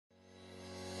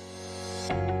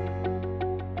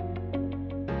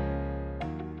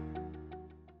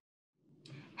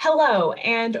Hello,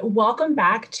 and welcome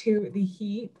back to the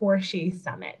HeForShe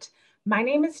Summit. My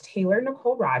name is Taylor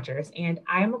Nicole Rogers, and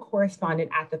I am a correspondent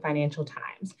at the Financial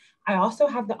Times. I also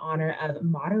have the honor of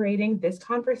moderating this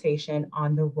conversation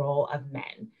on the role of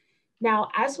men. Now,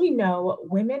 as we know,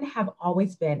 women have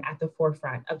always been at the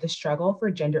forefront of the struggle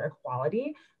for gender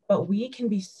equality, but we can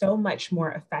be so much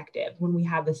more effective when we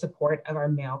have the support of our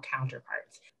male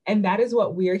counterparts. And that is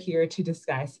what we're here to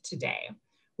discuss today.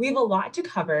 We have a lot to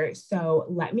cover, so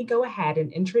let me go ahead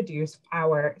and introduce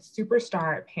our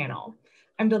superstar panel.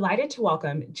 I'm delighted to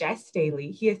welcome Jes Staley.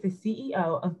 He is the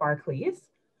CEO of Barclays.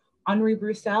 Henri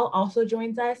Bruxelles also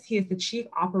joins us. He is the Chief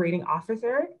Operating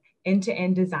Officer,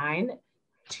 End-to-End Design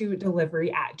to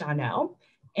Delivery at Danone.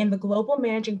 And the Global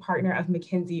Managing Partner of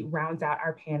McKinsey rounds out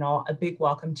our panel. A big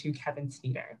welcome to Kevin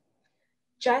Sneader.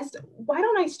 Jes, why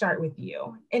don't I start with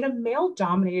you? In a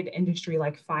male-dominated industry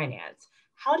like finance,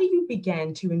 how do you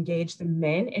begin to engage the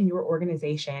men in your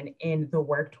organization in the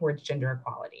work towards gender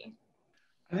equality?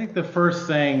 I think the first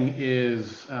thing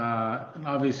is,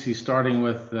 obviously starting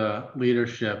with the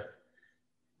leadership,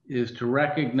 is to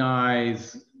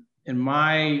recognize, in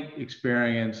my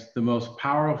experience, the most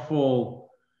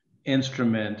powerful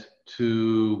instrument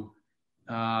to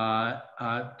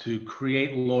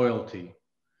create loyalty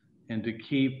and to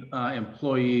keep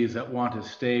employees that want to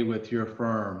stay with your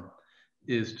firm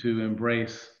is to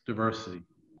embrace diversity.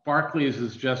 Barclays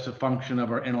is just a function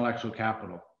of our intellectual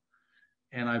capital.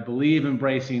 And I believe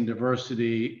embracing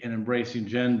diversity and embracing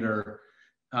gender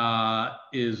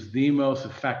is the most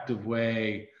effective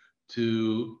way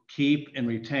to keep and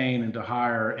retain and to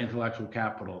hire intellectual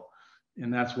capital.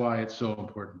 And that's why it's so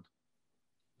important.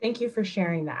 Thank you for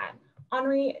sharing that.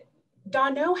 Henri,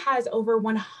 Danone has over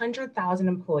 100,000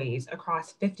 employees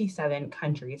across 57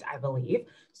 countries, I believe.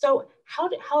 So how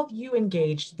have you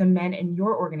engaged the men in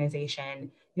your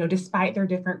organization, despite their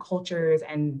different cultures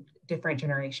and different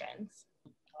generations?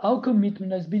 Our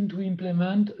commitment has been to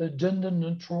implement a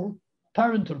gender-neutral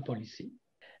parental policy.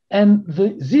 And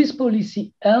this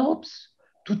policy helps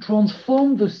to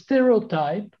transform the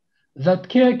stereotype that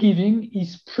caregiving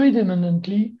is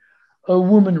predominantly a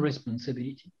woman's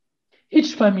responsibility.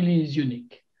 Each family is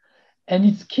unique, and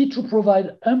it's key to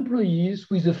provide employees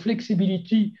with the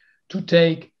flexibility to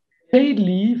take paid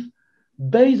leave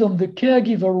based on the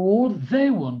caregiver role they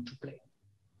want to play,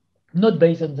 not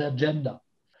based on their gender.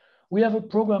 We have a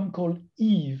program called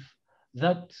EVE,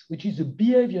 which is a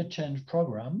behavior change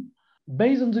program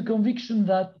based on the conviction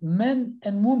that men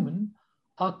and women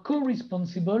are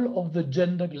co-responsible of the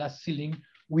gender glass ceiling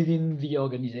within the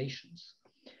organizations.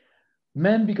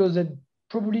 Men, because they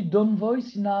probably don't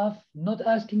voice enough, not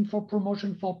asking for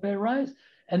promotion for pay rise,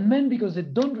 and men because they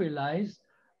don't realize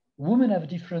women have a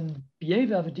different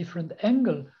behavior, have a different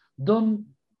angle, don't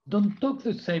talk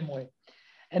the same way.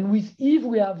 And with EVE,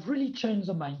 we have really changed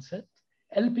the mindset,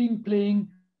 playing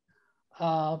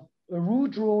a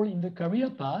rude role in the career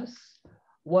path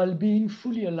while being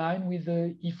fully aligned with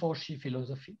the HeForShe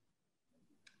philosophy.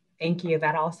 Thank you,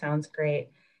 that all sounds great.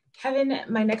 Kevin,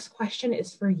 my next question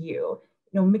is for you.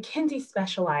 McKinsey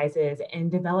specializes in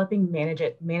developing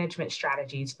management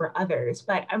strategies for others,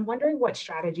 but I'm wondering what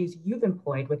strategies you've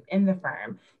employed within the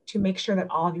firm to make sure that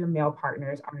all of your male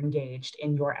partners are engaged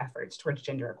in your efforts towards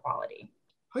gender equality.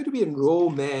 How do we enroll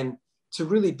men to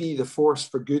really be the force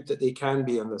for good that they can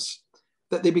be in this,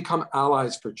 that they become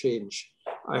allies for change?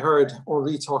 I heard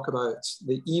Henri talk about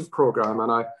the EVE program, and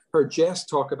I heard Jes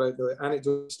talk about the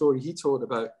anecdotal story he told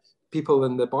about people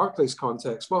in the Barclays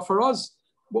context. Well, for us,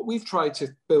 what we've tried to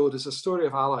build is a story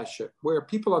of allyship where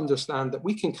people understand that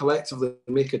we can collectively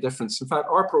make a difference. In fact,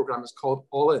 our program is called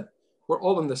All In. We're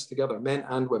all in this together, men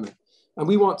and women. And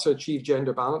we want to achieve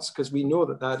gender balance because we know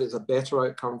that that is a better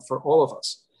outcome for all of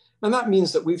us. And that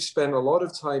means that we've spent a lot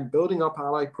of time building up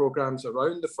ally programs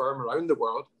around the firm, around the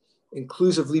world,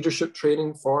 inclusive leadership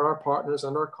training for our partners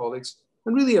and our colleagues,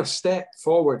 and really a step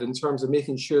forward in terms of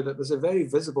making sure that there's a very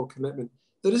visible commitment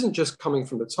that isn't just coming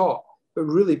from the top, but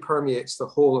really permeates the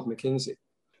whole of McKinsey.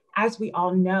 As we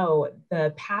all know,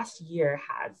 the past year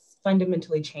has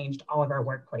fundamentally changed all of our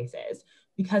workplaces.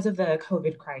 Because of the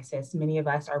COVID crisis, many of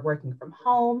us are working from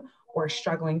home or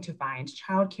struggling to find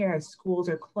childcare as schools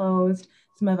are closed.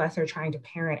 Some of us are trying to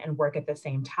parent and work at the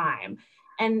same time.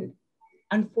 And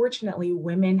unfortunately,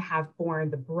 women have borne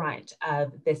the brunt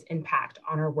of this impact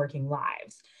on our working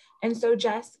lives. And so,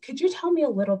 Jes, could you tell me a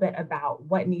little bit about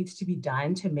what needs to be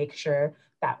done to make sure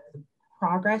that the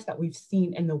progress that we've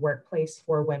seen in the workplace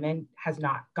for women has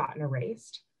not gotten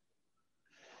erased?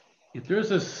 If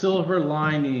there's a silver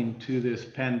lining to this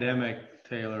pandemic,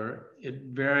 Taylor. It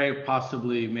very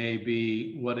possibly may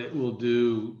be what it will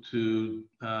do to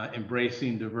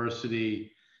embracing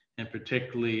diversity and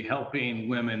particularly helping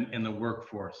women in the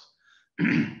workforce.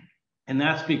 And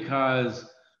that's because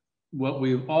what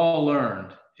we've all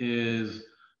learned is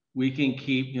we can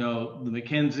keep, the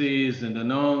McKinseys and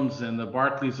Danones and the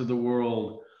Barclays of the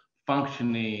world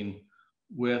functioning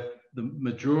with the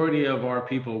majority of our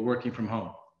people working from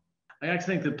home. I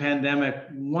actually think the pandemic,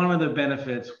 one of the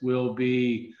benefits will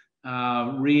be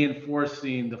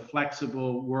reinforcing the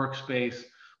flexible workspace,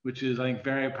 which is, I think,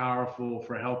 very powerful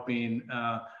for helping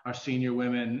our senior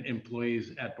women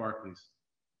employees at Barclays.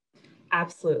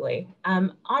 Absolutely.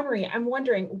 Henri, I'm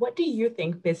wondering, what do you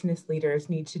think business leaders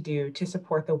need to do to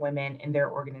support the women in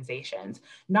their organizations,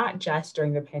 not just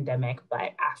during the pandemic,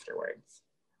 but afterwards?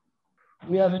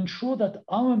 We have ensured that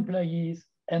our employees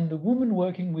and the women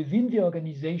working within the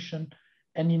organization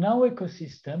and in our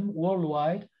ecosystem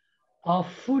worldwide are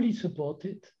fully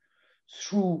supported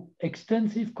through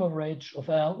extensive coverage of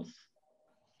health,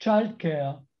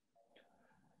 childcare,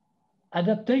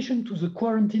 adaptation to the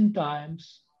quarantine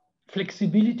times,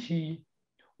 flexibility,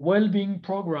 well-being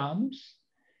programs,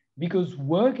 because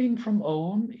working from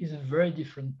home is a very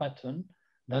different pattern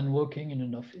than working in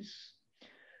an office.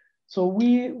 So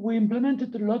we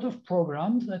implemented a lot of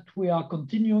programs that we are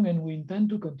continuing and we intend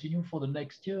to continue for the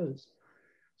next years.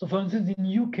 So for instance,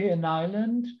 in UK and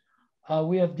Ireland,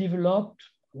 we have developed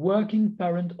working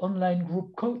parent online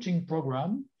group coaching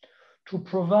program to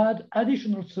provide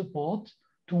additional support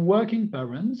to working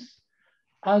parents,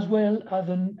 as well as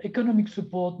an economic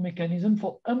support mechanism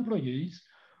for employees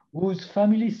whose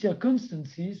family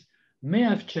circumstances may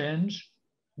have changed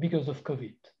because of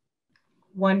COVID.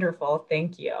 Wonderful,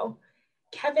 thank you.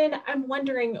 Kevin, I'm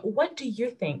wondering, what do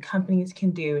you think companies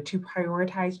can do to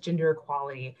prioritize gender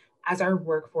equality as our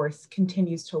workforce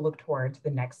continues to look towards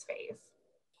the next phase?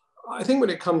 I think when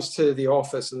it comes to the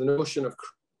office and the notion of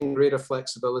creating greater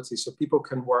flexibility so people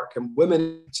can work, and women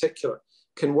in particular,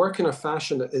 can work in a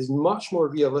fashion that is much more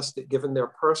realistic given their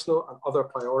personal and other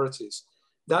priorities.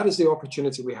 That is the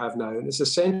opportunity we have now, and it's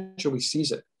essential we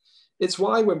seize it. It's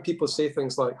why when people say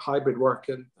things like hybrid work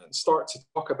and start to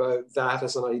talk about that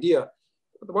as an idea,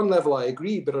 at one level I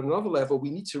agree, but at another level, we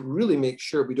need to really make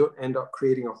sure we don't end up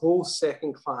creating a whole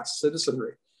second-class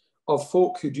citizenry of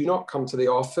folk who do not come to the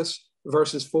office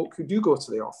versus folk who do go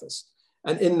to the office.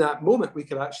 And in that moment, we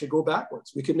could actually go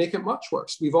backwards. We could make it much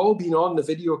worse. We've all been on the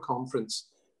video conference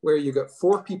where you got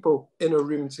 4 people in a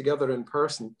room together in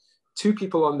person, 2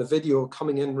 people on the video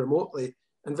coming in remotely,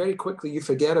 and very quickly you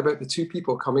forget about the 2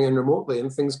 people coming in remotely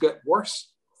and things get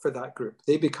worse for that group.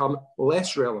 They become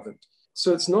less relevant.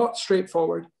 So it's not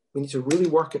straightforward. We need to really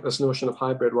work at this notion of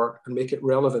hybrid work and make it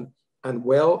relevant and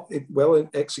well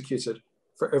executed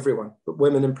for everyone, but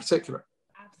women in particular.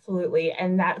 Absolutely.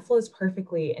 And that flows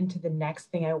perfectly into the next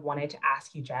thing I wanted to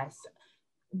ask you, Jes.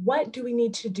 What do we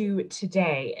need to do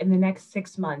today, in the next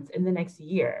 6 months, in the next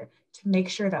year, to make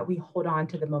sure that we hold on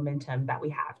to the momentum that we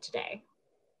have today?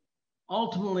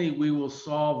 Ultimately, we will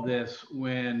solve this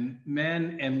when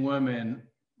men and women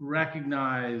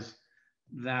recognize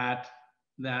that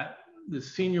the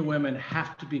senior women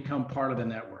have to become part of the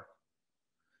network.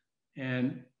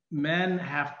 And men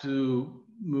have to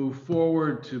move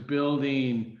forward to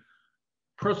building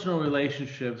personal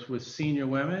relationships with senior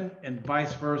women and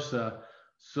vice versa,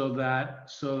 so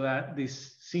that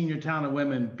these senior talented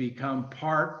women become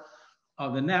part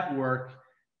of the network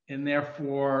and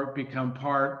therefore become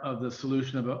part of the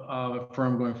solution of a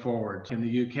firm going forward. In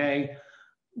the UK,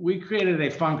 we created a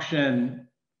function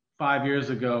 5 years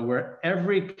ago where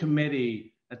every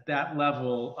committee at that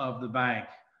level of the bank,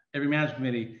 every management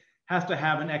committee, has to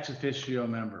have an ex officio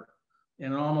member.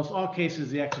 And in almost all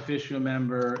cases, the ex officio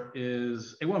member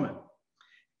is a woman.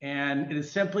 And it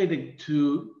is simply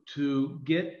to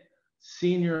get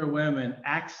senior women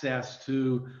access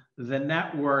to the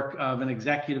network of an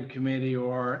executive committee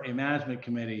or a management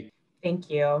committee.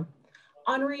 Thank you.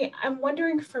 Henri, I'm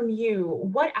wondering from you,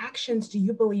 what actions do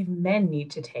you believe men need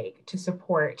to take to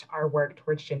support our work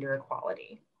towards gender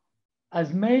equality?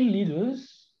 As male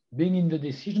leaders, being in the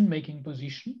decision-making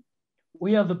position,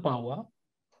 we have the power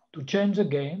to change the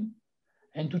game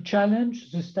and to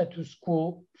challenge the status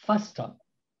quo faster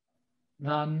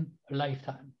than a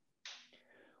lifetime.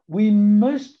 We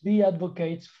must be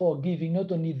advocates for giving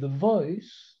not only the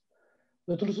voice,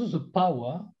 but also the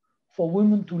power for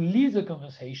women to lead the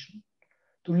conversation,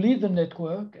 to lead the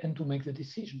network, and to make the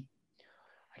decision.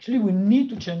 Actually, we need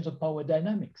to change the power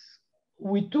dynamics.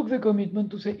 We took the commitment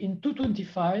to say in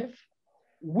 2025,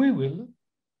 we will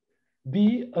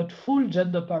be at full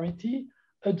gender parity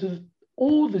at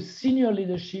all the senior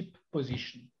leadership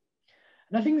position.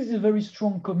 And I think this is a very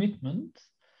strong commitment.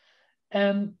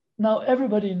 And now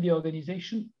everybody in the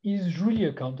organization is really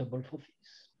accountable for this.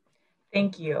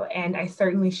 Thank you. And I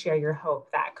certainly share your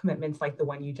hope that commitments like the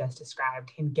one you just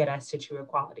described can get us to true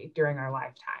equality during our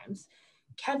lifetimes.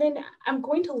 Kevin, I'm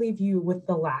going to leave you with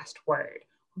the last word.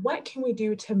 What can we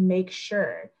do to make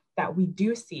sure that we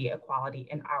do see equality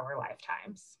in our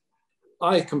lifetimes?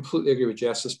 I completely agree with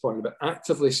Jes's point about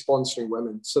actively sponsoring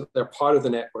women so that they're part of the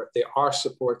network, they are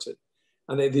supported,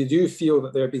 and they do feel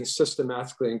that they're being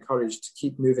systematically encouraged to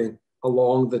keep moving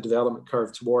along the development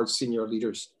curve towards senior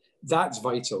leaders. That's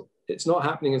vital. It's not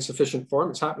happening in sufficient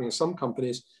form. It's happening in some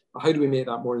companies. But how do we make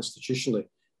that more institutionally?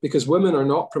 Because women are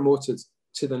not promoted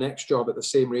to the next job at the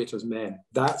same rate as men.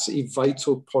 That's a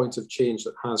vital point of change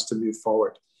that has to move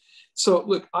forward. So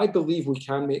look, I believe we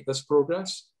can make this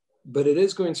progress, but it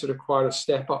is going to require a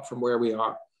step up from where we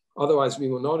are. Otherwise, we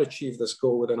will not achieve this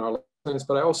goal within our lifetimes,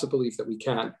 but I also believe that we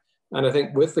can. And I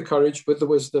think with the courage, with the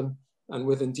wisdom, and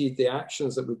with indeed the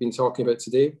actions that we've been talking about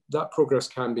today, that progress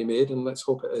can be made, and let's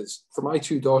hope it is. For my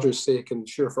two daughters' sake, and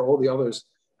sure for all the others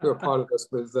who are part of this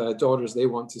with daughters they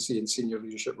want to see in senior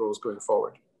leadership roles going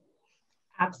forward.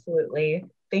 Absolutely.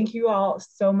 Thank you all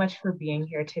so much for being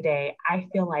here today. I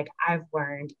feel like I've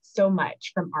learned so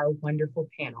much from our wonderful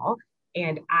panel,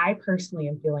 and I personally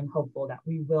am feeling hopeful that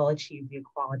we will achieve the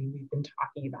equality we've been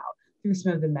talking about through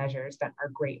some of the measures that our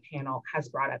great panel has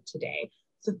brought up today.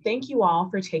 So thank you all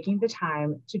for taking the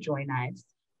time to join us.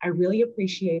 I really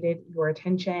appreciated your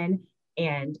attention,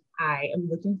 and I am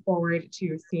looking forward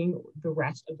to seeing the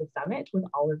rest of the summit with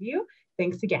all of you.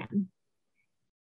 Thanks again.